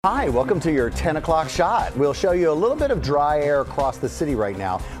Hi, welcome to your 10 o'clock shot. We'll show you a little bit of dry air across the city right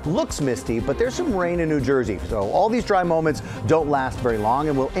now. Looks misty, but there's some rain in New Jersey. So all these dry moments don't last very long,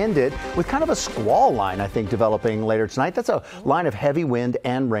 and we'll end it with kind of a squall line, I think, developing later tonight. That's a line of heavy wind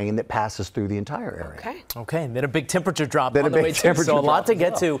and rain that passes through the entire area. Okay, and then a big temperature drop on the way too. So a lot to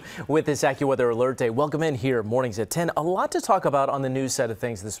get to with this AccuWeather Alert Day. Welcome in here, mornings at 10. A lot to talk about on the news side of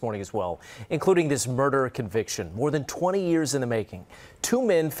things this morning as well, including this murder conviction. More than 20 years in the making. Two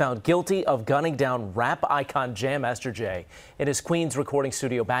men found guilty of gunning down rap icon Jam Master Jay in his Queens recording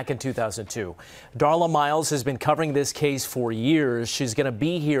studio back in 2002. Darla Miles has been covering this case for years. She's going to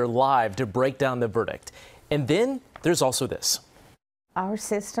be here live to break down the verdict. And then there's also this. Our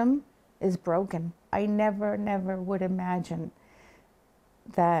system is broken. I never would imagine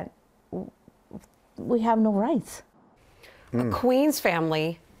that we have no rights. A Queens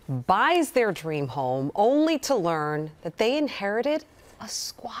family buys their dream home only to learn that they inherited a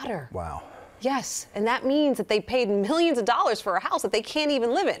squatter. Wow. Yes, and that means that they paid millions of dollars for a house that they can't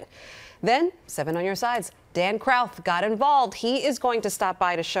even live in. Then, 7 on your sides, Dan Krauth got involved. He is going to stop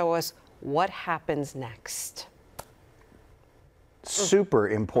by to show us what happens next. Super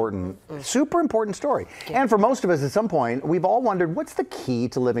important story. And for most of us at some point, we've all wondered, what's the key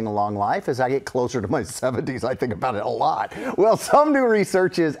to living a long life? As I get closer to my 70s, I think about it a lot. Well, some new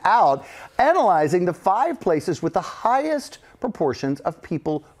research is out analyzing the 5 places with the highest proportions of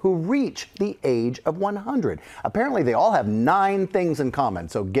people who reach the age of 100. Apparently, they all have 9 things in common.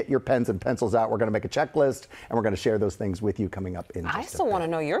 So get your pens and pencils out. We're going to make a checklist, and we're going to share those things with you coming up in just a bit. I still want to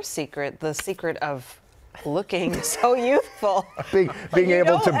know your secret, the secret of looking so youthful. Being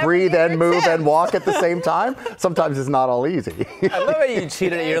able to breathe and move and walk at the same time. Sometimes it's not all easy. I love how you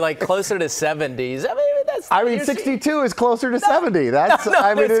cheated. You're like closer to 70s. I mean, 62 is closer to 70. That's,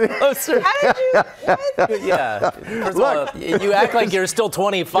 I mean, it's closer. How did you? Yeah. First of all, you act like you're still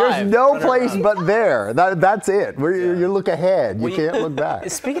 25. There's no place but there. That's it. You look ahead. You can't look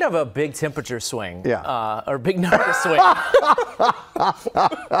back. Speaking of a big temperature swing, yeah, or big number swing. I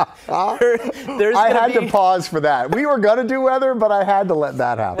had to pause for that. We were going to do weather, but I had to let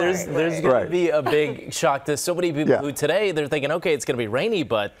that happen. There's going to be a big shock to so many people who today they're thinking, okay, it's going to be rainy,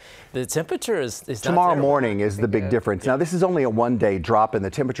 but the temperature is not tomorrow terrible. Morning is the big difference. Now, this is only a one-day drop in the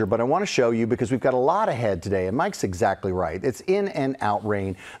temperature, but I want to show you because we've got a lot ahead today, and Mike's exactly right. It's in and out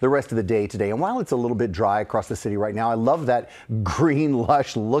rain the rest of the day today, and while it's a little bit dry across the city right now, I love that green,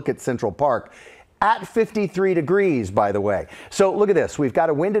 lush look at Central Park. At 53 degrees, by the way. So look at this. We've got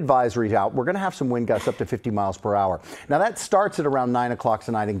a wind advisory out. We're going to have some wind gusts up to 50 miles per hour. Now that starts at around 9 o'clock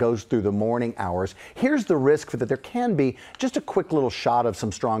tonight and goes through the morning hours. Here's the risk for that there can be just a quick little shot of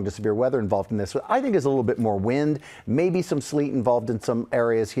some strong to severe weather involved in this. I think there's a little bit more wind, maybe some sleet involved in some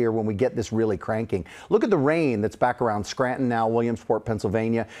areas here when we get this really cranking. Look at the rain that's back around Scranton now, Williamsport,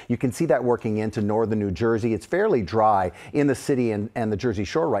 Pennsylvania. You can see that working into northern New Jersey. It's fairly dry in the city and the Jersey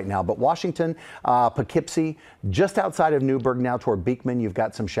Shore right now, but Washington, Poughkeepsie, just outside of Newburgh now toward Beekman, you've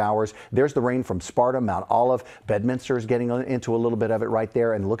got some showers. There's the rain from Sparta, Mount Olive. Bedminster is getting into a little bit of it right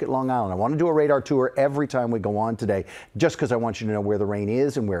there. And look at Long Island. I want to do a radar tour every time we go on today, just because I want you to know where the rain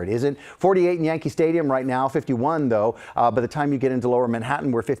is and where it isn't. 48 in Yankee Stadium right now, 51 though. By the time you get into lower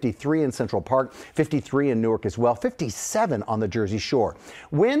Manhattan, we're 53 in Central Park, 53 in Newark as well, 57 on the Jersey Shore.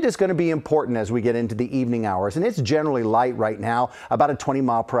 Wind is going to be important as we get into the evening hours, and it's generally light right now, about a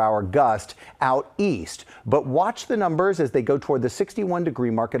 20-mile-per-hour gust out east. But watch the numbers as they go toward the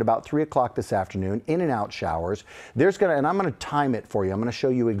 61-degree mark at about 3 o'clock this afternoon. In and out showers. And I'm going to time it for you. I'm going to show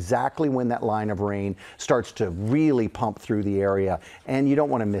you exactly when that line of rain starts to really pump through the area, and you don't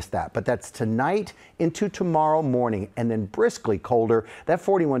want to miss that. But that's tonight into tomorrow morning, and then briskly colder. That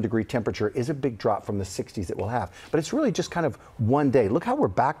 41-degree temperature is a big drop from the 60s that we'll have. But it's really just kind of one day. Look how we're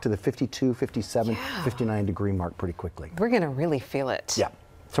back to the 52, 57, 59-degree mark pretty quickly. We're going to really feel it. Yeah.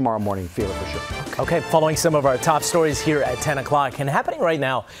 Tomorrow morning, feel it for sure. Okay, following some of our top stories here at 10 o'clock and happening right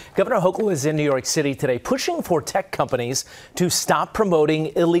now, Governor Hochul is in New York City today pushing for tech companies to stop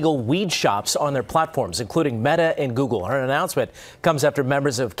promoting illegal weed shops on their platforms, including Meta and Google. Her announcement comes after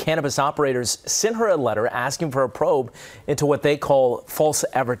members of cannabis operators sent her a letter asking for a probe into what they call false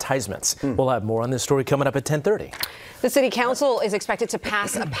advertisements. We'll have more on this story coming up at 10:30. The City Council is expected to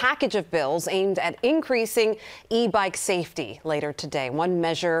pass a package of bills aimed at increasing e-bike safety later today. One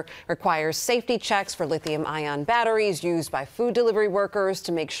measure requires safety checks for lithium-ion batteries used by food delivery workers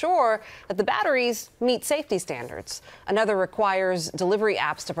to make sure that the batteries meet safety standards. Another requires delivery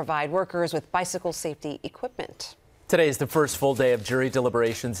apps to provide workers with bicycle safety equipment. Today is the first full day of jury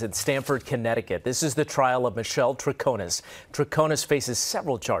deliberations in Stamford, Connecticut. This is the trial of Michelle Troconis. Troconis faces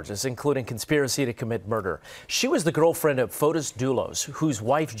several charges, including conspiracy to commit murder. She was the girlfriend of Fotis Doulos, whose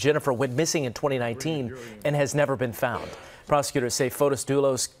wife Jennifer went missing in 2019 and has never been found. Prosecutors say Fotis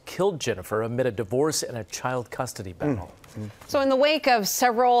Doulos killed Jennifer amid a divorce and a child custody battle. So in the wake of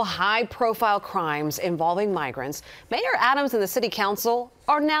several high-profile crimes involving migrants, Mayor Adams and the city council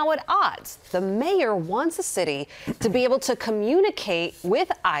are now at odds. The mayor wants the city to be able to communicate with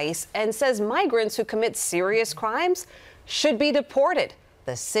ICE and says migrants who commit serious crimes should be deported.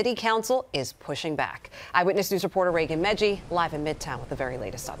 The city council is pushing back. Eyewitness News reporter Reagan Medji live in Midtown with the very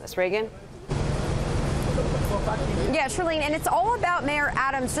latest on this. Reagan? Yeah, Charlene, and it's all about Mayor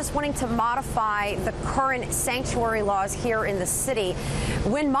Adams just wanting to modify the current sanctuary laws here in the city.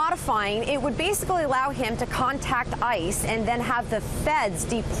 When modifying, it would basically allow him to contact ICE and then have the feds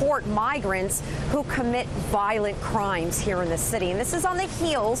deport migrants who commit violent crimes here in the city. And this is on the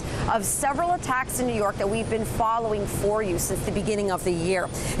heels of several attacks in New York that we've been following for you since the beginning of the year.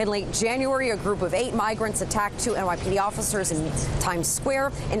 In late January, a group of 8 migrants attacked 2 NYPD officers in Times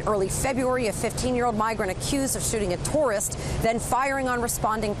Square. In early February, a 15-year-old migrant accused of shooting a tourist, then firing on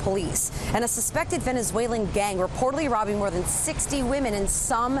responding police. And a suspected Venezuelan gang reportedly robbing more than 60 women, and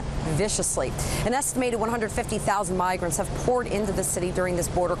some viciously. An estimated 150,000 migrants have poured into the city during this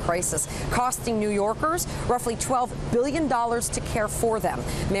border crisis, costing New Yorkers roughly $12 billion to care for them.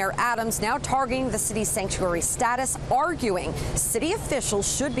 Mayor Adams now targeting the city's sanctuary status, arguing city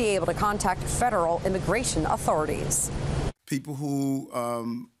officials should be able to contact federal immigration authorities. People who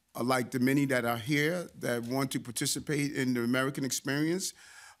like the many that are here that want to participate in the American experience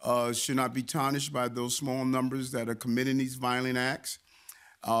should not be tarnished by those small numbers that are committing these violent acts.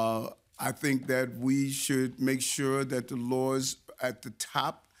 I think that we should make sure that the laws at the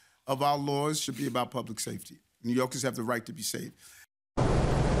top of our laws should be about public safety. New Yorkers have the right to be safe.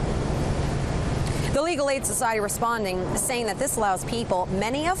 The Legal Aid Society responding, saying that this allows people,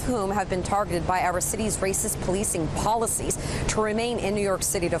 many of whom have been targeted by our city's racist policing policies, to remain in New York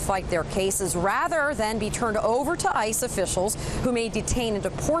City to fight their cases rather than be turned over to ICE officials who may detain and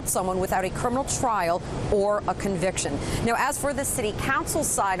deport someone without a criminal trial or a conviction. Now, as for the city council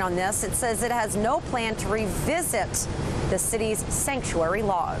side on this, it says it has no plan to revisit the city's sanctuary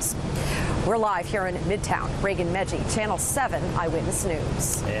laws. We're live here in Midtown. Reagan Medji, Channel 7 Eyewitness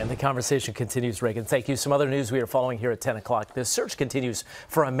News. And the conversation continues, Reagan. Thank you. Some other news we are following here at 10 o'clock. The search continues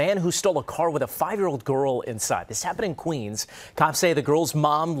for a man who stole a car with a 5-year-old girl inside. This happened in Queens. Cops say the girl's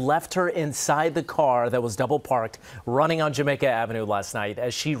mom left her inside the car that was double parked running on Jamaica Avenue last night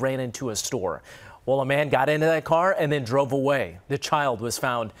as she ran into a store. Well, a man got into that car and then drove away. The child was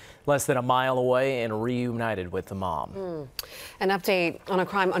found less than a mile away and reunited with the mom. An update on a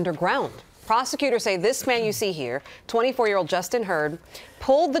crime underground. Prosecutors say this man you see here, 24-year-old Justin Hurd,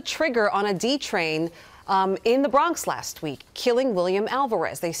 pulled the trigger on a D train in the Bronx last week, killing William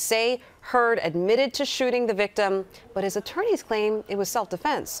Alvarez. They say Hurd admitted to shooting the victim, but his attorneys claim it was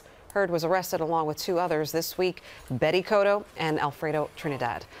self-defense. Hurd was arrested along with 2 others this week, Betty Cotto and Alfredo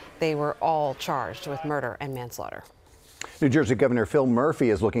Trinidad. They were all charged with murder and manslaughter. New Jersey Governor Phil Murphy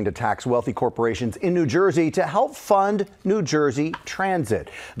is looking to tax wealthy corporations in New Jersey to help fund New Jersey Transit.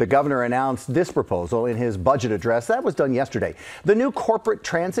 The governor announced this proposal in his budget address. That was done yesterday. The new corporate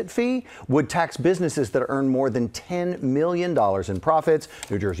transit fee would tax businesses that earn more than $10 million in profits.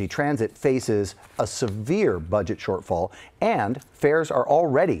 New Jersey Transit faces a severe budget shortfall, and fares are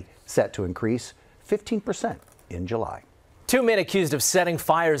already set to increase 15% in July. 2 men accused of setting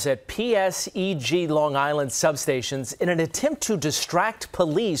fires at PSEG Long Island substations in an attempt to distract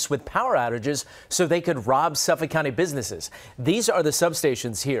police with power outages so they could rob Suffolk County businesses. These are the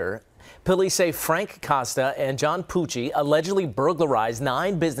substations here. Police say Frank Costa and John Pucci allegedly burglarized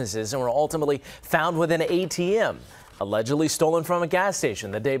 9 businesses and were ultimately found with an ATM, allegedly stolen from a gas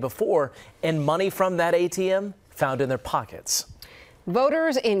station the day before, and money from that ATM found in their pockets.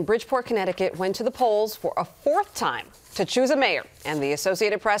 Voters in Bridgeport, Connecticut went to the polls for a 4th time to choose a mayor, and the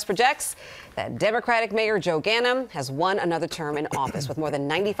Associated Press projects that Democratic Mayor Joe Ganim has won another term in office. With more than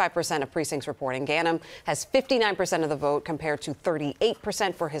 95% of precincts reporting, Ganim has 59% of the vote compared to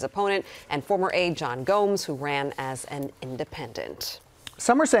 38% for his opponent and former aide John Gomes, who ran as an independent.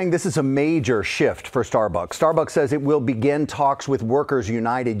 Some are saying this is a major shift for Starbucks. Starbucks says it will begin talks with Workers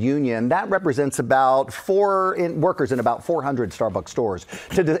United Union. That represents about workers in about 400 Starbucks stores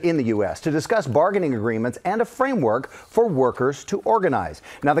in the U.S. to discuss bargaining agreements and a framework for workers to organize.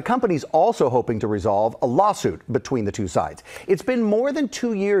 Now, the company's also hoping to resolve a lawsuit between the two sides. It's been more than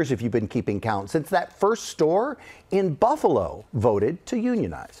 2 years, if you've been keeping count, since that first store in Buffalo voted to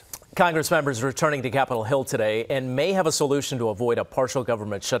unionize. Congress members returning to Capitol Hill today and may have a solution to avoid a partial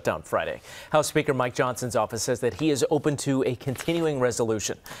government shutdown Friday. House Speaker Mike Johnson's office says that he is open to a continuing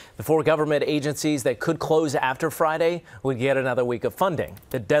resolution. The 4 government agencies that could close after Friday would get another week of funding.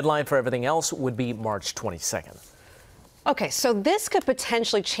 The deadline for everything else would be March 22nd. Okay, so this could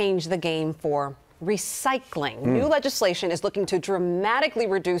potentially change the game for recycling. New legislation is looking to dramatically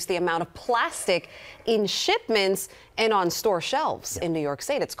reduce the amount of plastic in shipments and on store shelves in New York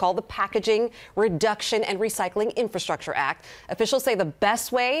State. It's called the Packaging Reduction and Recycling Infrastructure Act. Officials say the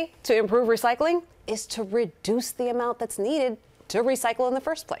best way to improve recycling is to reduce the amount that's needed to recycle in the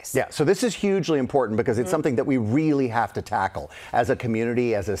first place. Yeah, so this is hugely important because it's something that we really have to tackle as a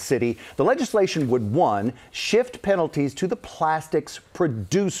community, as a city. The legislation would, 1, shift penalties to the plastics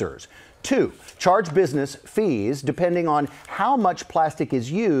producers. 2, charge business fees depending on how much plastic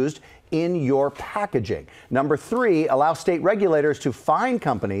is used in your packaging. Number 3, allow state regulators to fine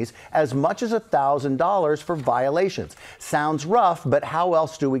companies as much as $1,000 for violations. Sounds rough, but how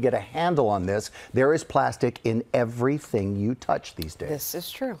else do we get a handle on this? There is plastic in everything you touch these days. This is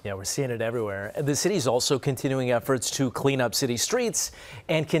true. Yeah, we're seeing it everywhere. The city is also continuing efforts to clean up city streets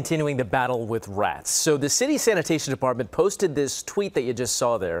and continuing the battle with rats. So the city sanitation department posted this tweet that you just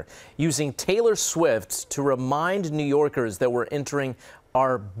saw there using Taylor Swift to remind New Yorkers that we're entering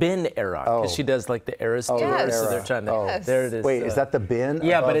our bin era, because she does like the Eras tour, yes. so they're trying to. There it is. Wait, is that the bin?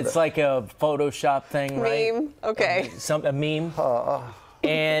 Yeah, but it's like a Photoshop thing, right? Meme. Okay. A meme.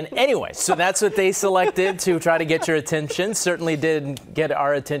 And anyway, so that's what they selected to try to get your attention. Certainly did get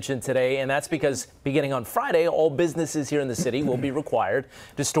our attention today, and that's because beginning on Friday, all businesses here in the city will be required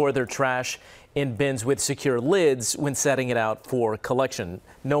to store their trash in bins with secure lids when setting it out for collection.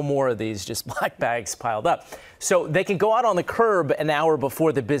 No more of these just black bags piled up. So they can go out on the curb an hour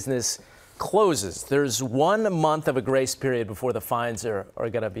before the business closes. There's 1 month of a grace period before the fines are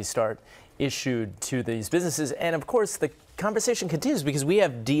going to be issued to these businesses. And of course, the conversation continues because we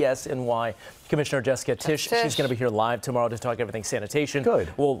have DSNY Commissioner Jessica Tisch. She's going to be here live tomorrow to talk everything sanitation. Good.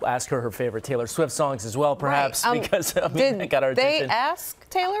 We'll ask her Taylor Swift songs as well, perhaps, because it got our attention. Did they ask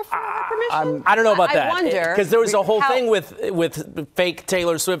Taylor for permission? I don't know about that. I wonder. Because there was a whole thing with fake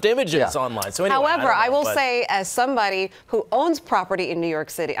Taylor Swift images online. So anyway, however, I will say, as somebody who owns property in New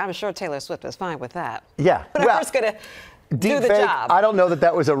York City, I'm sure Taylor Swift is fine with that. Yeah. Whoever's going to do the fake, job. I don't know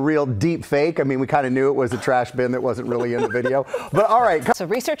that was a real deep fake. I mean, we kind of knew it was a trash bin that wasn't really in the video. But all right. So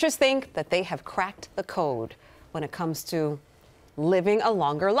researchers think that they have cracked the code when it comes to living a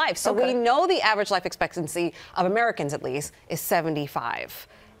longer life. So we know the average life expectancy of Americans, at least, is 75.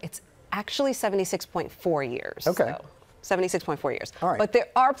 It's actually 76.4 years. Okay. So 76.4 years. All right. But there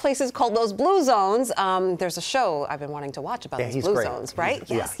are places called those blue zones. There's a show I've been wanting to watch about these blue zones, right?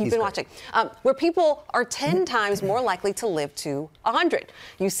 Yes, you've been watching. Where people are 10 times more likely to live to 100.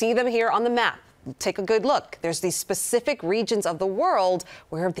 You see them here on the map. Take a good look. There's these specific regions of the world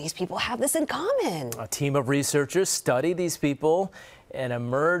where these people have this in common. A team of researchers studied these people and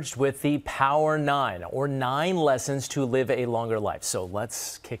emerged with the Power 9, or 9 lessons to live a longer life. So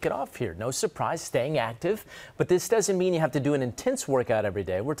let's kick it off here. No surprise, staying active, but this doesn't mean you have to do an intense workout every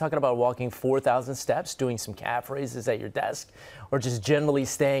day. We're talking about walking 4,000 steps, doing some calf raises at your desk, or just generally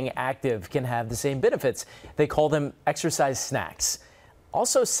staying active can have the same benefits. They call them exercise snacks.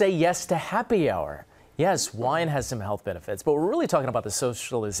 Also, say yes to happy hour. Yes, wine has some health benefits, but we're really talking about the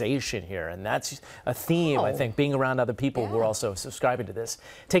socialization here, and that's a theme, I think, being around other people who are also subscribing to this.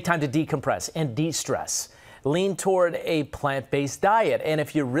 Take time to decompress and de-stress. Lean toward a plant-based diet, and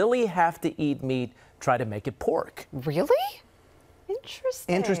if you really have to eat meat, try to make it pork. Really?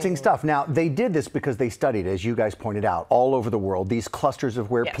 Interesting stuff. Now, they did this because they studied, as you guys pointed out, all over the world, these clusters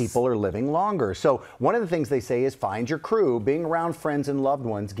of where people are living longer. So one of the things they say is find your crew. Being around friends and loved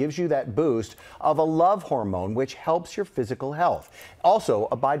ones gives you that boost of a love hormone, which helps your physical health. Also,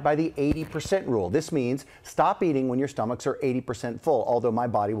 abide by the 80% rule. This means stop eating when your stomachs are 80% full, although my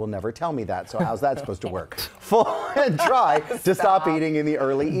body will never tell me that. So how's that supposed to work? Full and try to stop eating in the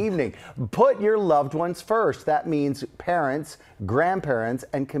early evening. Put your loved ones first. That means parents, grandparents,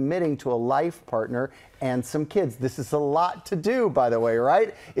 and committing to a life partner and some kids. This is a lot to do, by the way,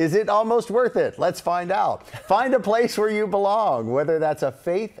 right? Is it almost worth it? Let's find out. Find a place where you belong, whether that's a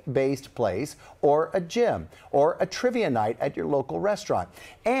faith-based place or a gym or a trivia night at your local restaurant.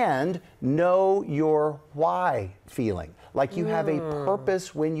 And know your why feeling. Like you have a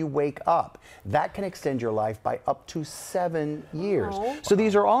purpose when you wake up. That can extend your life by up to 7 years. So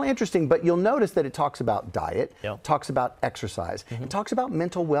these are all interesting, but you'll notice that it talks about diet, talks about exercise, it talks about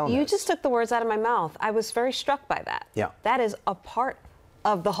mental wellness. You just took the words out of my mouth. I was very struck by that. Yeah. That is a part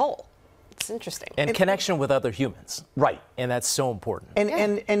of the whole. It's interesting. And connection with other humans. Right. And that's so important.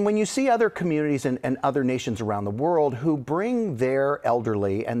 And when you see other communities and other nations around the world who bring their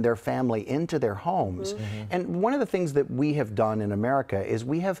elderly and their family into their homes, and one of the things that we have done in America is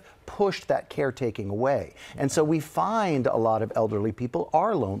we have pushed that caretaking away. And so we find a lot of elderly people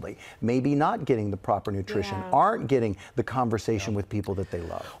are lonely, maybe not getting the proper nutrition, aren't getting the conversation with people that they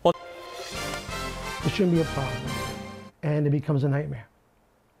love. Well, it shouldn't be a problem. And it becomes a nightmare.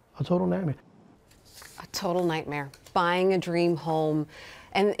 A total nightmare. A total nightmare. Buying a dream home.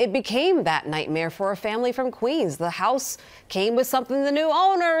 And it became that nightmare for a family from Queens. The house came with something the new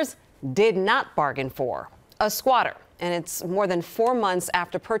owners did not bargain for. A squatter. And it's more than 4 months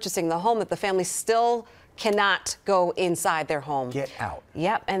after purchasing the home that the family still cannot go inside their home. Get out.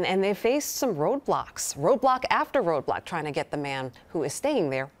 Yep, and they faced some roadblocks. Roadblock after roadblock trying to get the man who is staying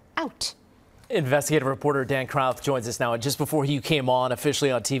there out. Investigative reporter Dan Krauth joins us now. And just before you came on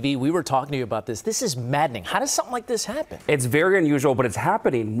officially on TV, we were talking to you about this. This is maddening. How does something like this happen? It's very unusual, but it's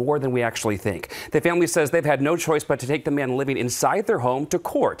happening more than we actually think. The family says they've had no choice but to take the man living inside their home to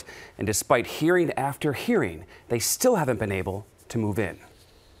court. And despite hearing after hearing, they still haven't been able to move in.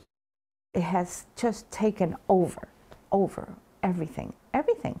 It has just taken over everything.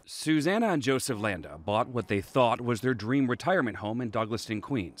 Susanna and Joseph Landa bought what they thought was their dream retirement home in Douglaston,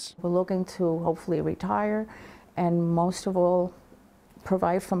 Queens. We're looking to hopefully retire and most of all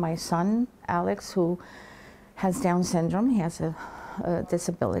provide for my son, Alex, who has Down syndrome. He has a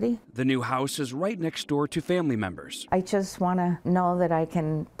disability. The new house is right next door to family members. I just want to know that I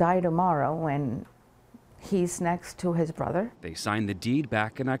can die tomorrow when he's next to his brother. They signed the deed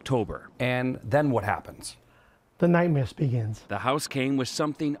back in October. And then what happens? The nightmare begins. The house came with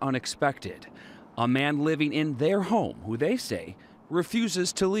something unexpected. A man living in their home who they say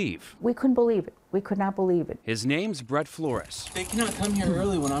refuses to leave. We couldn't believe it. We could not believe it. His name's Brett Flores. They cannot come here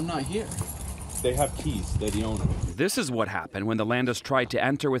early when I'm not here. They have keys. They're the owner. This is what happened when the Landas tried to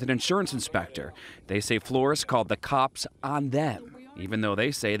enter with an insurance inspector. They say Flores called the cops on them, even though they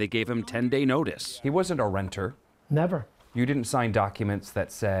say they gave him 10-day notice. He wasn't a renter. Never. You didn't sign documents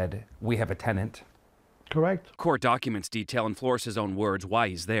that said, we have a tenant. Correct. Court documents detail in Flores' own words why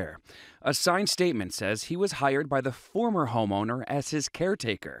he's there. A signed statement says he was hired by the former homeowner as his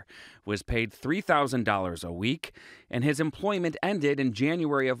caretaker, was paid $3,000 a week, and his employment ended in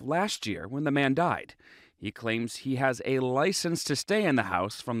January of last year when the man died. He claims he has a license to stay in the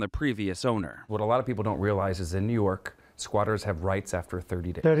house from the previous owner. What a lot of people don't realize is in New York, squatters have rights after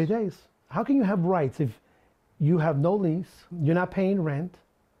 30 days. 30 days. How can you have rights if you have no lease, you're not paying rent?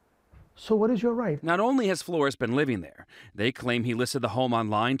 So what is your right? Not only has Flores been living there, they claim he listed the home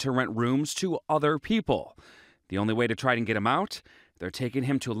online to rent rooms to other people. The only way to try and get him out? They're taking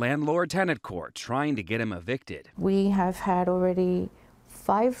him to landlord-tenant court, trying to get him evicted. We have had already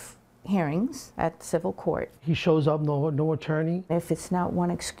 5 hearings at civil court. He shows up, no attorney. If it's not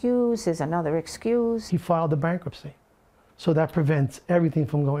one excuse, there's another excuse. He filed the bankruptcy. So that prevents everything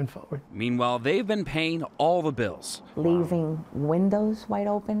from going forward. Meanwhile, they've been paying all the bills. Leaving windows wide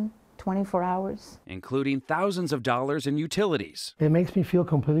open 24 hours. Including thousands of dollars in utilities. It makes me feel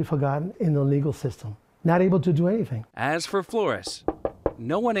completely forgotten in the legal system. Not able to do anything. As for Flores,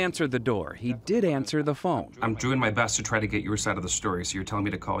 no one answered the door. He did answer the phone. I'm doing my best to try to get your side of the story, so you're telling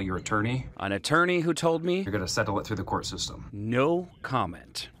me to call your attorney? An attorney who told me You're going to settle it through the court system. no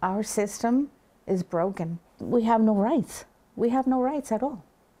comment. Our system is broken. We have no rights. We have no rights at all.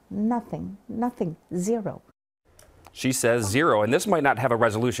 Nothing, zero. She says 0, and this might not have a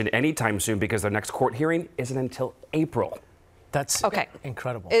resolution anytime soon because their next court hearing isn't until April. That's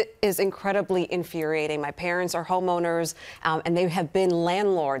incredible. It is incredibly infuriating. My parents are homeowners, and they have been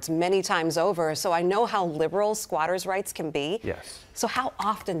landlords many times over, so I know how liberal squatters' rights can be. Yes. So how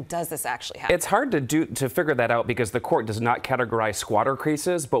often does this actually happen? It's hard to figure that out because the court does not categorize squatter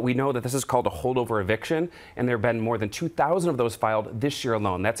cases, but we know that this is called a holdover eviction, and there have been more than 2,000 of those filed this year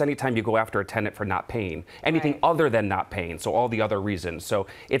alone. That's anytime you go after a tenant for not paying, anything other than not paying, so all the other reasons. So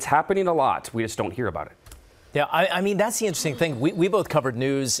it's happening a lot. We just don't hear about it. Yeah, I mean, that's the interesting thing. We both covered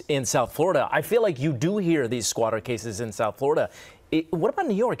news in South Florida. I feel like you do hear these squatter cases in South Florida. What about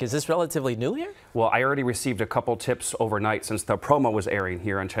New York? Is this relatively new here? Well, I already received a couple tips overnight since the promo was airing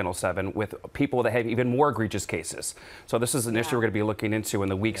here on Channel 7 with people that have even more egregious cases. So this is an issue we're going to be looking into in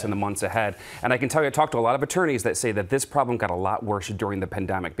the weeks and the months ahead. And I can tell you, I talked to a lot of attorneys that say that this problem got a lot worse during the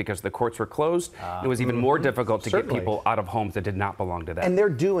pandemic because the courts were closed. It was even more difficult to get people out of homes that did not belong to them. And they're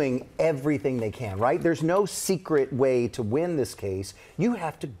doing everything they can, right? There's no secret way to win this case. You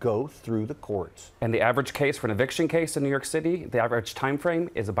have to go through the courts. And the average case for an eviction case in New York City, the average time frame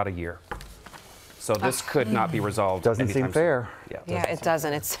is about a year. So this could not be resolved. Doesn't seem anytime fair. soon. Yeah, it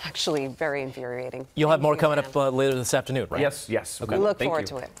doesn't. It's actually very infuriating. You'll have more coming up later this afternoon, right? Yes. Okay. We look forward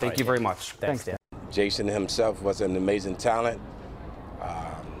to it. Thank you very much. Thanks, Dan. Jason himself was an amazing talent.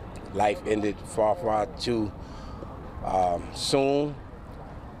 Life ended far, far too soon.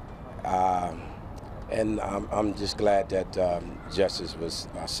 And I'm just glad that justice was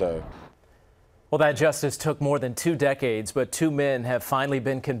served. Well, that justice took more than 2 decades, but 2 men have finally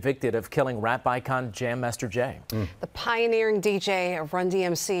been convicted of killing rap icon Jam Master Jay. The pioneering DJ of Run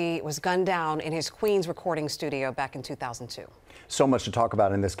DMC was gunned down in his Queens recording studio back in 2002. So much to talk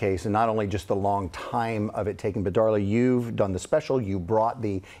about in this case, and not only just the long time of it taken, but Darla, you've done the special. You brought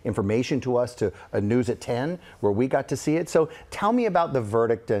the information to us to News at 10, where we got to see it. So tell me about the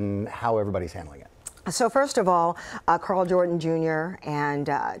verdict and how everybody's handling it. So first of all, Carl Jordan Jr. and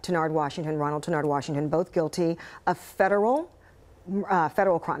Ronald Tennard Washington, both guilty of federal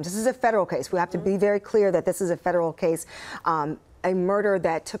crimes. This is a federal case. We have to be very clear that this is a federal case. A murder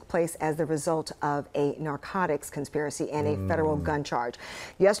that took place as the result of a narcotics conspiracy and a federal gun charge.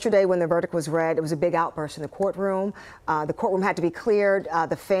 Yesterday, when the verdict was read, it was a big outburst in the courtroom. The courtroom had to be cleared.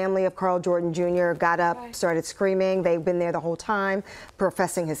 The family of Carl Jordan Jr. got up, started screaming. They've been there the whole time,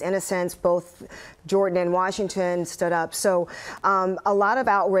 professing his innocence. Both Jordan and Washington stood up. So a lot of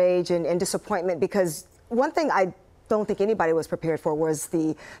outrage and disappointment, because one thing I don't think anybody was prepared for was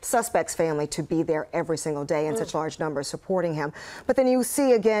the suspect's family to be there every single day in such large numbers supporting him. But then you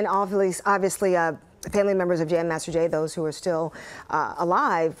see again, obviously family members of Jam Master Jay, those who are still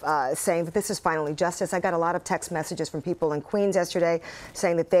alive, saying that this is finally justice. I got a lot of text messages from people in Queens yesterday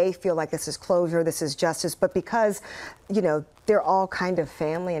saying that they feel like this is closure, this is justice. But because, you know, they're all kind of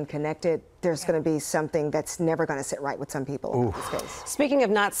family and connected, there's going to be something that's never going to sit right with some people in this case. Speaking of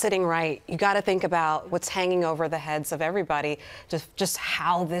not sitting right, you got to think about what's hanging over the heads of everybody, just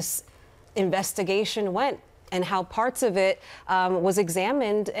how this investigation went and how parts of it was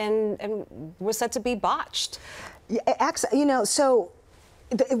examined and was said to be botched. Yeah, you know, so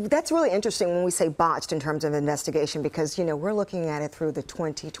that's really interesting when we say botched in terms of investigation, because, you know, we're looking at it through the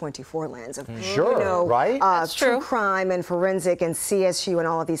 2024 lens of, Sure, you know, right? That's true true. crime and forensic and CSU and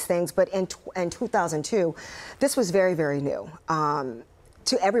all of these things. But in 2002, this was very, very new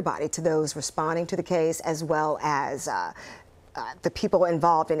to everybody, to those responding to the case, as well as the people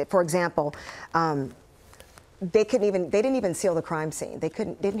involved in it. For example, they didn't even seal the crime scene. They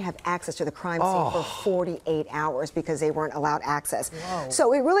didn't have access to the crime scene for 48 hours because they weren't allowed access. Whoa.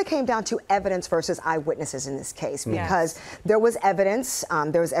 So it really came down to evidence versus eyewitnesses in this case, because there was evidence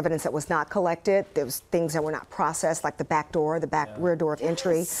that was not collected. There was things that were not processed, like the back door, rear door of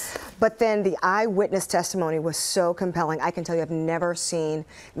entry. But then the eyewitness testimony was so compelling. I can tell you, I've never seen,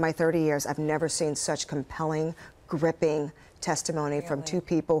 in my 30 years, I've never seen such compelling, gripping testimony from 2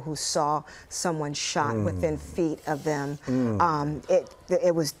 people who saw someone shot within feet of them.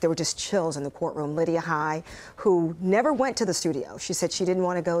 There were just chills in the courtroom. Lydia High, who never went to the studio. She said she didn't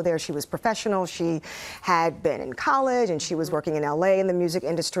want to go there. She was professional. She had been in college and she was working in LA in the music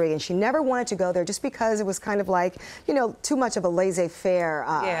industry, and she never wanted to go there just because it was kind of like, you know, too much of a laissez-faire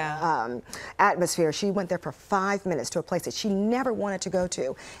atmosphere. She went there for 5 minutes to a place that she never wanted to go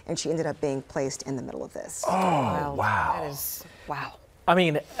to, and she ended up being placed in the middle of this. Oh, wow. That is, wow. I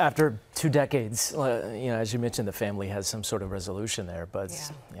mean, after 2 decades, you know, as you mentioned, the family has some sort of resolution there, but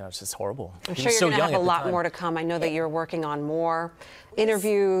you know, it's just horrible. I'm sure you're going to have a lot more to come. I know that you're working on more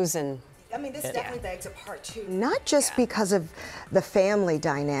interviews and. I mean, this definitely begs a part 2. Not just because of the family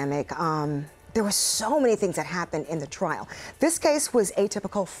dynamic. There were so many things that happened in the trial. This case was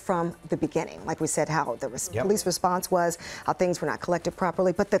atypical from the beginning. Like we said, how the police response was, how things were not collected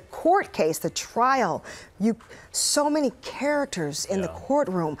properly. But the court case, the trial, so many characters in the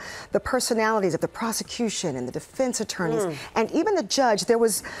courtroom, the personalities of the prosecution and the defense attorneys, and even the judge. There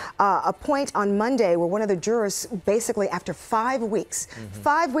was a point on Monday where one of the jurors, basically after 5 weeks,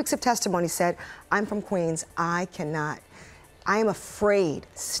 5 weeks of testimony, said, "I'm from Queens, I am afraid,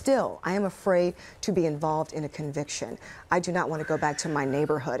 I am afraid to be involved in a conviction. I do not want to go back to my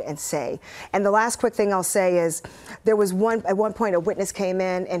neighborhood and say." And the last quick thing I'll say is, there was at one point a witness came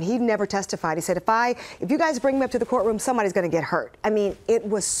in and he never testified. He said, if you guys bring me up to the courtroom, somebody's going to get hurt. I mean, it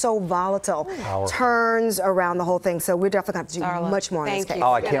was so volatile. Turns around the whole thing. So we're definitely going to have to do much more in this case.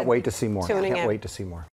 Oh, I can't wait to see more. I can't wait to see more.